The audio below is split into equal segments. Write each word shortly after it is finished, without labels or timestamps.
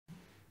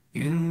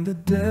In the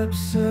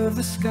depths of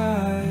the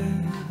sky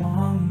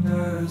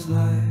wanders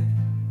light,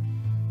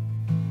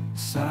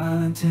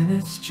 silent in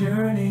its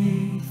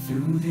journey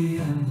through the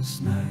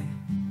endless night.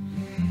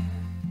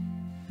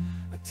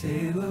 A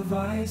tale of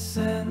ice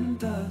and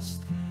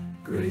dust,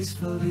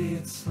 gracefully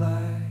it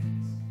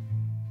slides.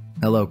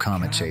 Hello,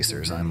 Comet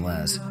Chasers. I'm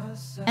Les.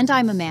 And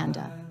I'm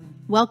Amanda.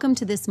 Welcome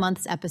to this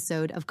month's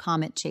episode of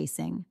Comet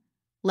Chasing.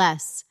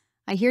 Les,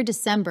 I hear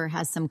December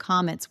has some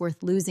comets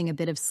worth losing a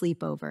bit of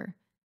sleep over.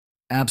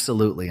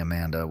 Absolutely,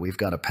 Amanda. We've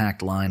got a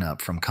packed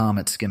lineup from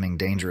comets skimming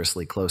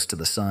dangerously close to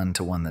the sun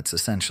to one that's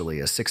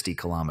essentially a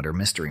 60-kilometer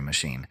mystery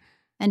machine.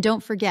 And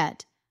don't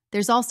forget,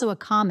 there's also a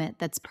comet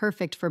that's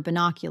perfect for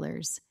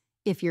binoculars,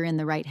 if you're in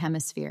the right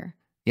hemisphere.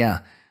 Yeah,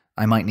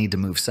 I might need to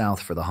move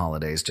south for the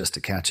holidays just to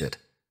catch it.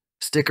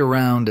 Stick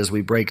around as we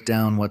break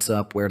down what's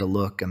up, where to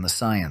look, and the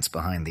science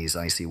behind these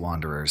icy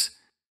wanderers.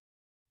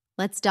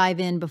 Let's dive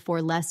in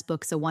before Les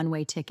books a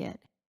one-way ticket.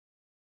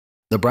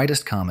 The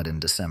brightest comet in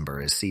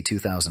December is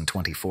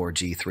C2024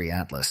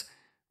 G3-ATLAS,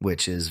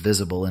 which is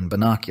visible in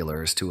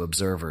binoculars to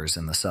observers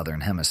in the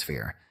southern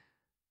hemisphere.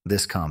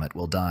 This comet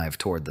will dive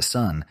toward the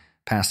sun,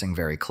 passing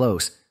very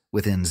close,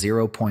 within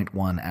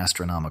 0.1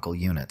 astronomical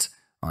units,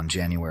 on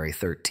January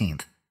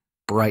 13th,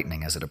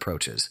 brightening as it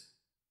approaches.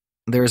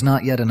 There is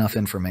not yet enough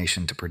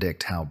information to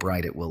predict how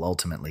bright it will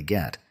ultimately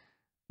get,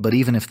 but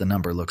even if the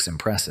number looks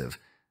impressive,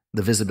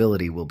 the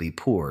visibility will be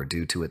poor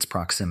due to its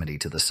proximity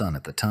to the sun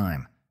at the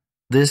time.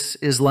 This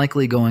is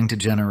likely going to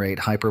generate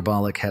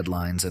hyperbolic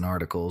headlines and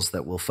articles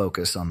that will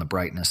focus on the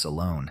brightness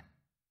alone.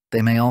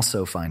 They may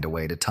also find a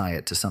way to tie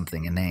it to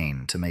something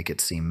inane to make it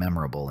seem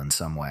memorable in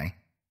some way.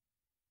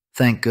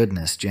 Thank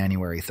goodness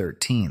January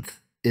 13th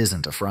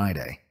isn't a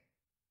Friday.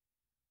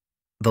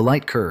 The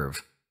light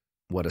curve,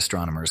 what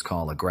astronomers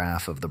call a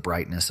graph of the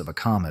brightness of a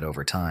comet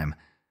over time,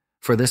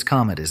 for this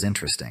comet is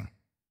interesting.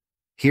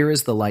 Here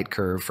is the light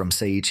curve from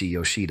Seiichi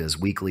Yoshida's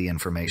Weekly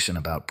Information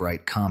About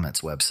Bright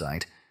Comets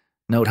website.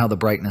 Note how the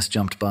brightness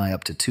jumped by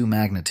up to 2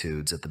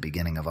 magnitudes at the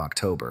beginning of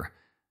October.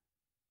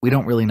 We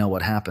don't really know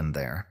what happened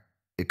there.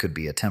 It could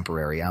be a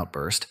temporary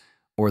outburst,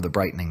 or the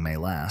brightening may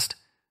last.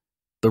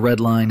 The red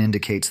line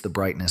indicates the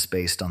brightness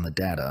based on the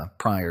data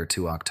prior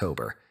to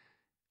October.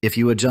 If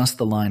you adjust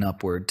the line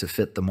upward to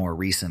fit the more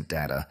recent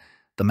data,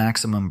 the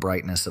maximum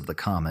brightness of the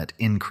comet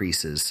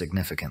increases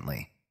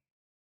significantly.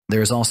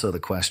 There is also the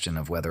question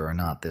of whether or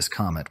not this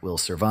comet will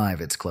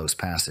survive its close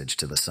passage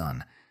to the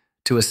sun.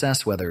 To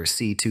assess whether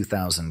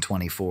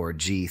C2024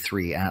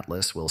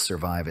 G3-ATLAS will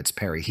survive its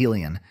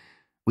perihelion,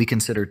 we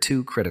consider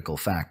 2 critical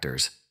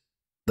factors: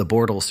 the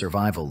Bortle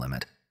survival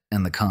limit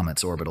and the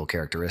comet's orbital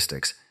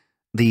characteristics.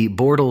 The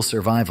Bortle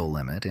survival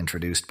limit,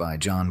 introduced by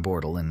John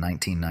Bortle in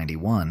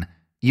 1991,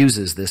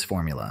 uses this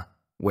formula,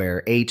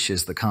 where h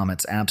is the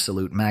comet's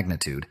absolute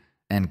magnitude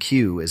and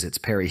q is its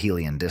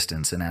perihelion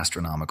distance in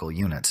astronomical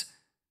units.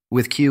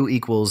 With q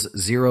equals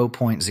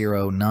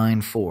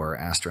 0.094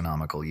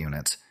 astronomical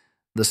units,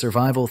 the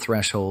survival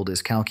threshold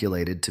is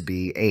calculated to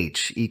be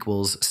h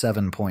equals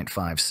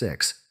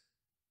 7.56.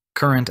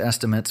 Current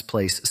estimates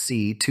place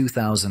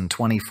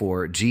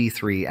C2024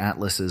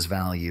 G3-ATLAS's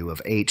value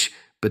of h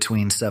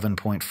between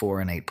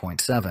 7.4 and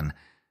 8.7,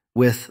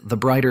 with the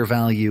brighter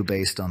value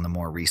based on the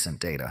more recent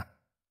data.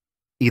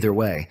 Either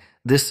way,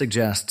 this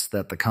suggests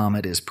that the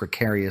comet is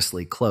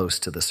precariously close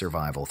to the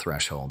survival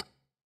threshold.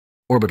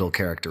 Orbital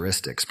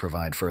characteristics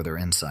provide further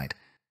insight.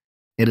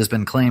 It has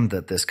been claimed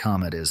that this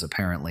comet is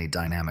apparently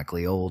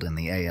dynamically old in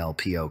the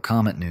ALPO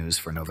Comet News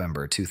for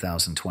November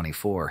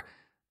 2024,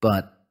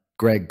 but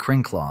Greg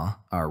Crinklaw,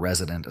 our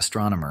resident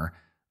astronomer,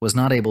 was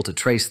not able to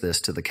trace this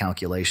to the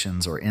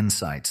calculations or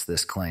insights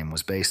this claim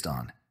was based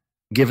on.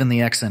 Given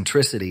the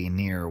eccentricity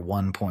near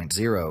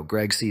 1.0,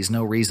 Greg sees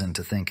no reason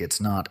to think it's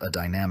not a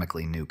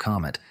dynamically new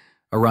comet,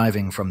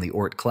 arriving from the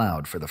Oort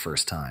cloud for the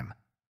first time.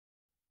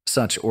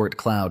 Such Oort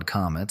cloud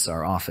comets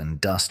are often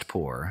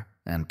dust-poor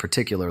and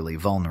particularly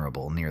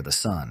vulnerable near the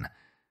sun.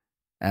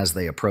 As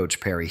they approach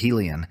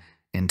perihelion,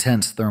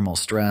 intense thermal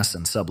stress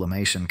and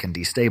sublimation can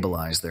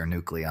destabilize their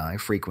nuclei,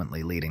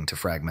 frequently leading to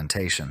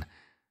fragmentation.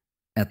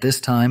 At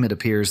this time, it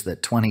appears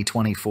that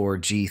 2024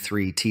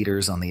 G3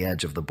 teeters on the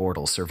edge of the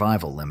Bortle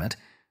survival limit,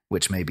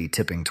 which may be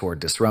tipping toward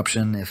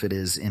disruption if it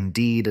is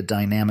indeed a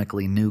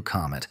dynamically new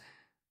comet.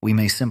 We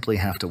may simply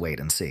have to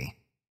wait and see.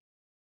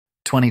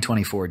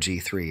 2024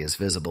 G3 is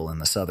visible in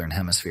the southern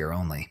hemisphere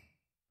only.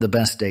 The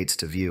best dates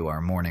to view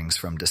are mornings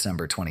from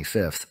December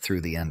 25th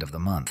through the end of the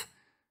month.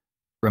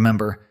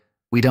 Remember,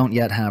 we don't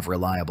yet have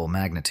reliable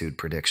magnitude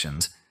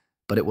predictions,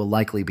 but it will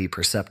likely be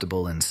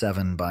perceptible in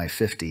 7 by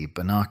 50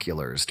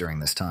 binoculars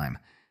during this time.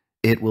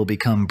 It will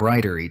become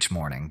brighter each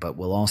morning, but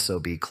will also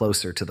be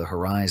closer to the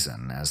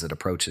horizon as it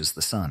approaches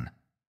the sun.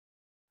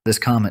 This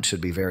comet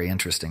should be very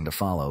interesting to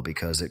follow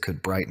because it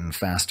could brighten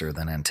faster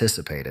than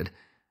anticipated,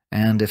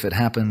 and if it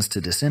happens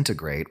to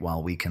disintegrate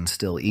while we can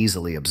still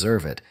easily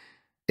observe it,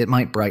 it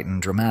might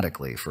brighten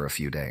dramatically for a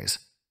few days.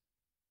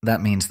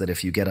 That means that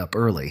if you get up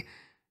early,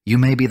 you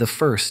may be the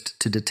first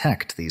to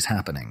detect these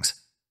happenings.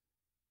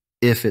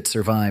 If it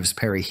survives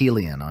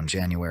perihelion on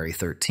January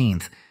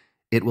 13th,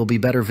 It will be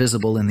better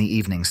visible in the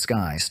evening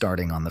sky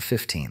starting on the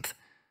 15th.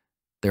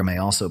 There may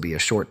also be a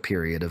short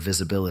period of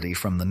visibility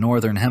from the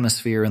northern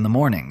hemisphere in the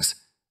mornings,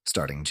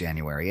 starting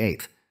January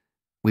 8th.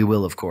 We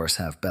will, of course,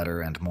 have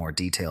better and more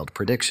detailed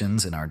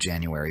predictions in our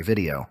January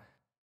video.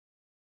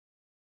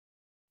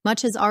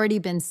 Much has already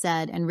been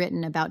said and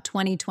written about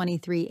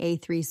 2023 A3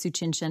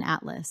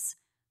 Tsuchinshan-ATLAS.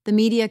 The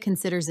media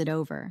considers it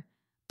over.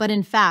 But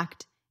in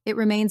fact, it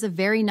remains a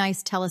very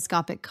nice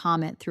telescopic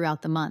comet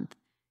throughout the month.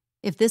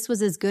 If this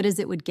was as good as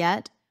it would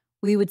get,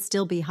 we would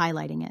still be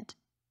highlighting it.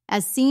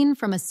 As seen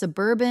from a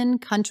suburban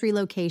country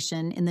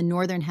location in the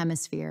northern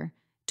hemisphere,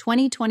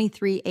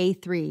 2023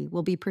 A3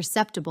 will be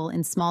perceptible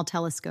in small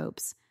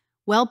telescopes,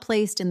 well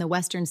placed in the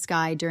western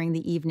sky during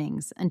the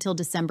evenings until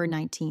December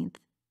 19th.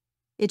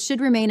 It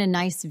should remain a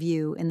nice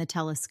view in the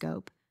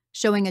telescope,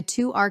 showing a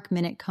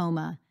 2-arc-minute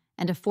coma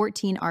and a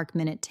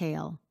 14-arc-minute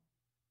tail.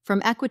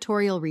 From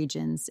equatorial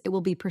regions, it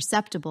will be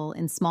perceptible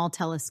in small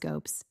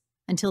telescopes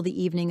until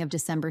the evening of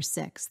December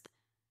 6th.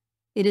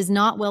 It is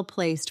not well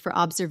placed for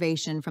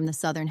observation from the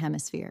southern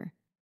hemisphere.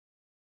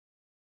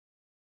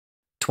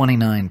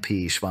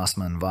 29P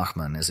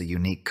Schwassmann-Wachmann is a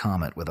unique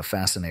comet with a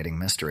fascinating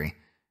mystery.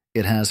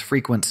 It has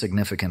frequent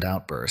significant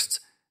outbursts,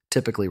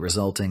 typically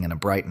resulting in a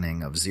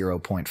brightening of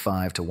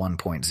 0.5 to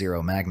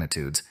 1.0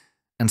 magnitudes,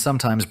 and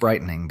sometimes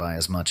brightening by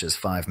as much as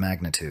 5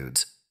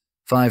 magnitudes.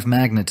 5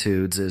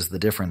 magnitudes is the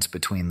difference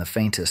between the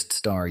faintest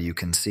star you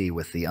can see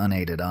with the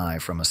unaided eye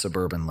from a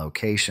suburban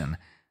location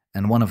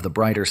and one of the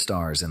brighter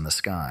stars in the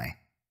sky.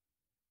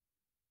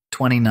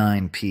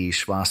 29P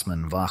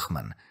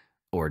Schwassmann-Wachmann,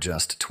 or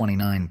just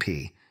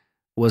 29P,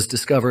 was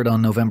discovered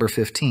on November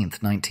 15,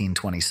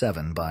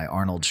 1927 by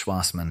Arnold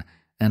Schwassmann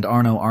and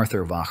Arno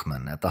Arthur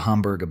Wachmann at the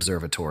Hamburg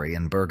Observatory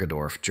in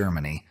Bergedorf,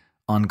 Germany,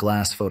 on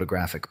glass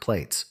photographic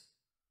plates.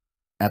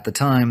 At the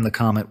time, the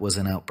comet was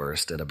an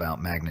outburst at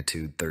about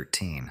magnitude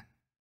 13.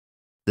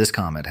 This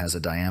comet has a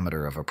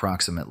diameter of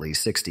approximately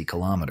 60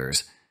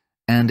 kilometers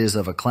and is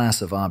of a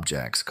class of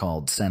objects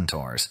called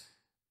centaurs.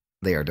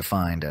 They are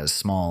defined as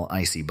small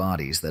icy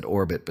bodies that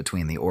orbit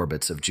between the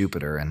orbits of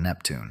Jupiter and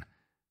Neptune.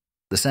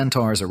 The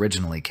centaurs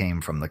originally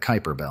came from the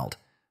Kuiper belt,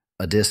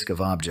 a disk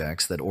of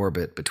objects that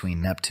orbit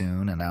between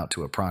Neptune and out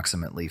to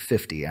approximately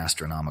 50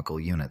 astronomical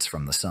units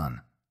from the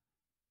Sun.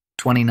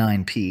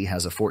 29P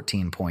has a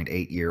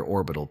 14.8-year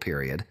orbital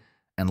period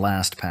and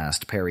last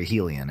passed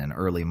perihelion in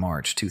early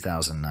March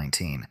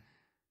 2019.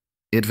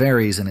 It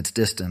varies in its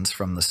distance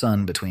from the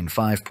Sun between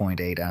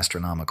 5.8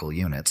 astronomical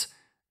units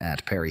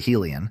at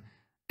perihelion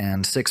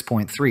and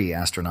 6.3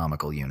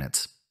 astronomical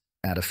units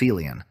at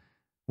aphelion,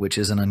 which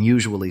is an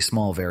unusually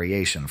small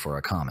variation for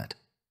a comet.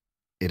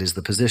 It is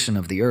the position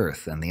of the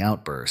Earth and the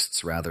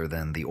outbursts rather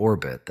than the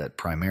orbit that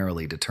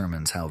primarily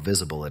determines how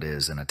visible it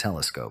is in a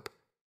telescope.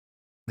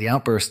 The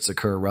outbursts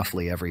occur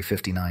roughly every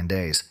 59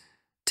 days,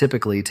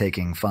 typically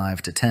taking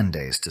 5 to 10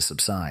 days to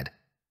subside.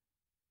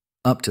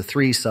 Up to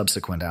 3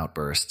 subsequent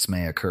outbursts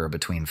may occur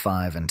between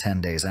 5 and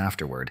 10 days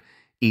afterward,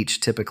 each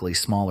typically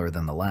smaller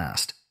than the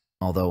last,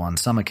 although on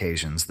some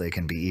occasions they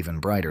can be even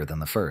brighter than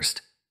the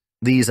first.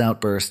 These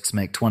outbursts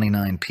make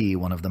 29P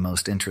one of the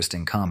most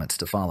interesting comets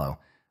to follow,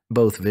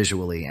 both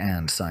visually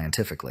and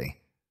scientifically.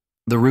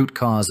 The root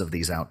cause of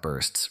these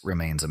outbursts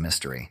remains a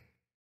mystery.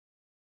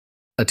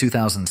 A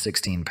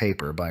 2016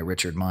 paper by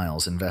Richard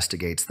Miles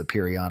investigates the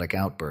periodic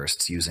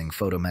outbursts using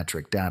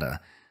photometric data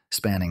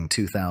spanning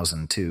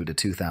 2002 to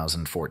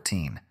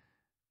 2014.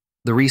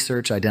 The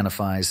research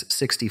identifies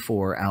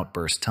 64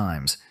 outburst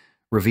times,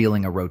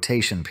 revealing a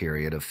rotation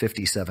period of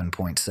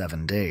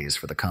 57.7 days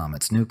for the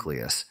comet's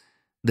nucleus.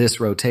 This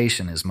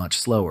rotation is much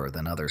slower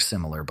than other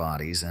similar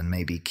bodies and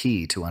may be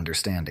key to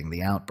understanding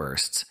the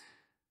outbursts.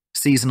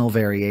 Seasonal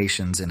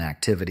variations in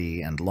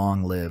activity and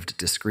long-lived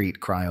discrete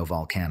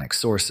cryovolcanic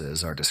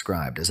sources are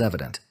described as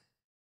evident.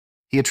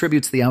 He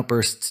attributes the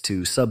outbursts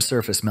to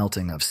subsurface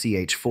melting of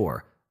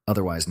CH4,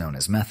 otherwise known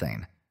as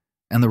methane,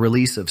 and the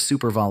release of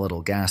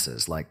supervolatile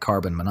gases like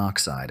carbon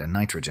monoxide and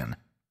nitrogen,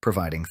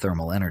 providing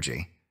thermal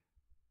energy.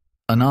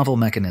 A novel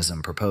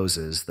mechanism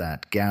proposes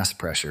that gas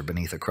pressure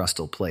beneath a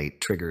crustal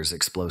plate triggers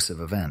explosive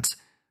events,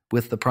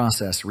 with the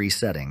process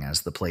resetting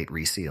as the plate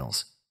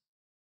reseals.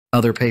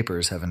 Other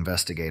papers have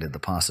investigated the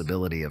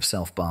possibility of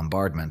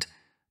self-bombardment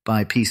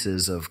by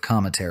pieces of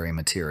cometary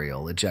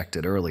material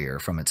ejected earlier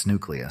from its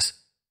nucleus,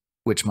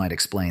 which might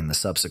explain the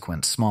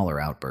subsequent smaller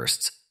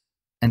outbursts,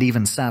 and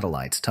even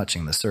satellites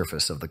touching the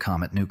surface of the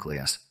comet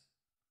nucleus.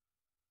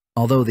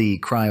 Although the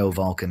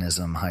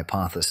cryovolcanism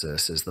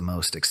hypothesis is the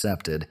most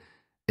accepted,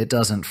 it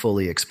doesn't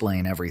fully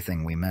explain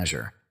everything we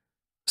measure,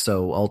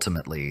 so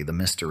ultimately the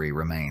mystery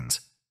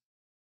remains.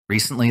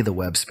 Recently, the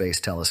Webb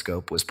Space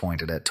Telescope was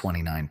pointed at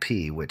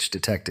 29P, which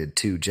detected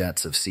 2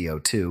 jets of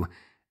CO2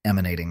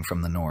 emanating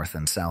from the north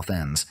and south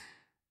ends,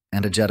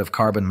 and a jet of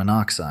carbon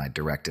monoxide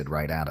directed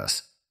right at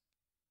us.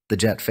 The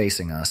jet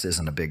facing us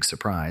isn't a big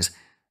surprise,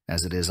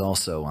 as it is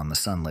also on the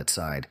sunlit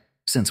side,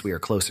 since we are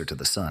closer to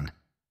the Sun.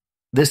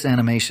 This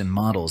animation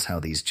models how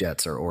these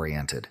jets are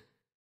oriented.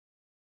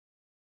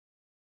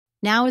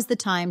 Now is the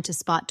time to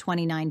spot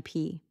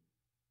 29P.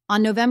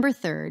 On November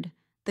 3rd,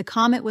 the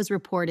comet was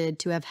reported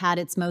to have had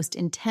its most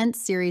intense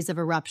series of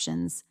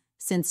eruptions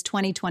since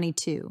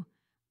 2022,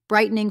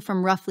 brightening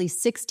from roughly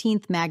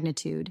 16th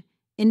magnitude,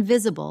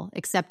 invisible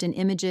except in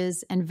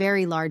images and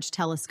very large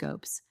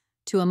telescopes,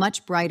 to a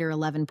much brighter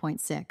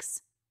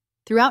 11.6.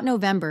 Throughout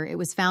November, it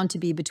was found to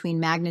be between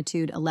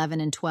magnitude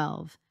 11 and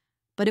 12,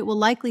 but it will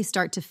likely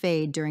start to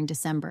fade during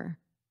December.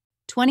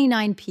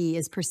 29P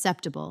is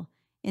perceptible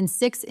in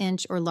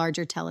 6-inch or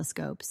larger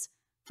telescopes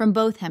from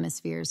both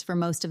hemispheres for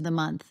most of the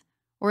month,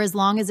 or as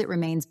long as it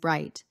remains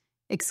bright,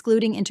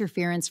 excluding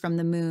interference from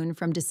the moon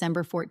from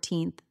December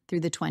 14th through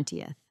the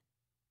 20th.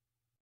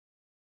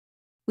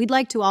 We'd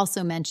like to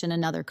also mention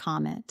another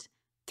comet,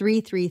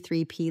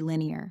 333P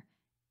Linear.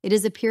 It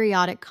is a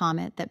periodic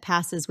comet that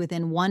passes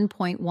within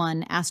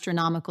 1.1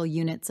 astronomical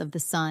units of the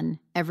Sun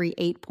every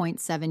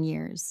 8.7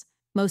 years,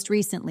 most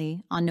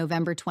recently on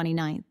November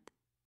 29th.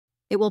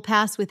 It will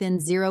pass within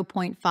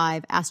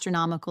 0.5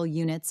 astronomical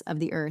units of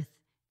the Earth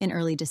in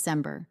early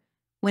December,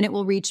 when it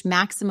will reach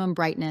maximum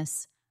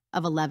brightness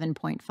of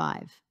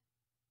 11.5.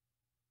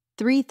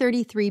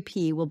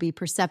 333P will be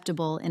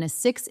perceptible in a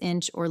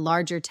 6-inch or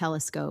larger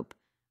telescope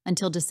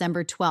until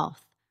December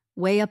 12th,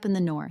 way up in the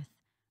north,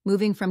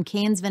 moving from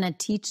Canes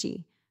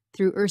Venatici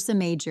through Ursa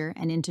Major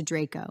and into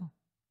Draco.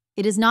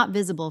 It is not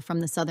visible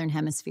from the southern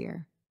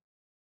hemisphere.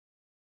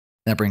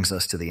 That brings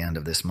us to the end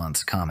of this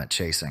month's Comet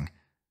Chasing.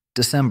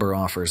 December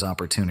offers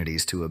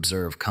opportunities to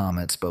observe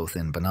comets both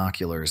in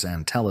binoculars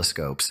and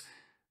telescopes,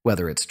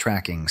 whether it's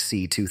tracking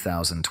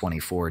C2024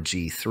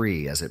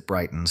 G3 as it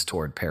brightens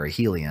toward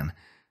perihelion,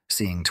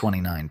 seeing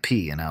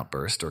 29P in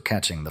outburst, or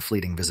catching the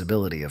fleeting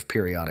visibility of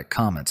periodic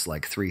comets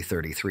like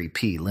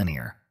 333P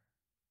Linear.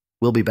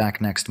 We'll be back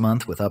next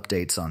month with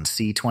updates on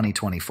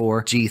C2024,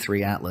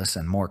 G3-ATLAS,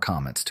 and more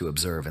comets to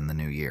observe in the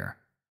new year.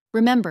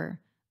 Remember,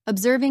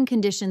 observing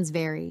conditions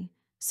vary,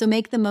 so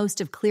make the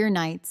most of clear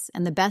nights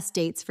and the best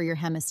dates for your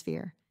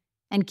hemisphere,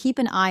 and keep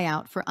an eye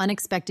out for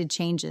unexpected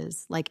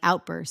changes like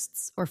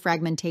outbursts or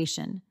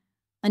fragmentation.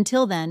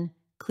 Until then,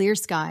 clear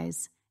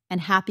skies and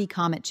happy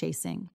comet chasing.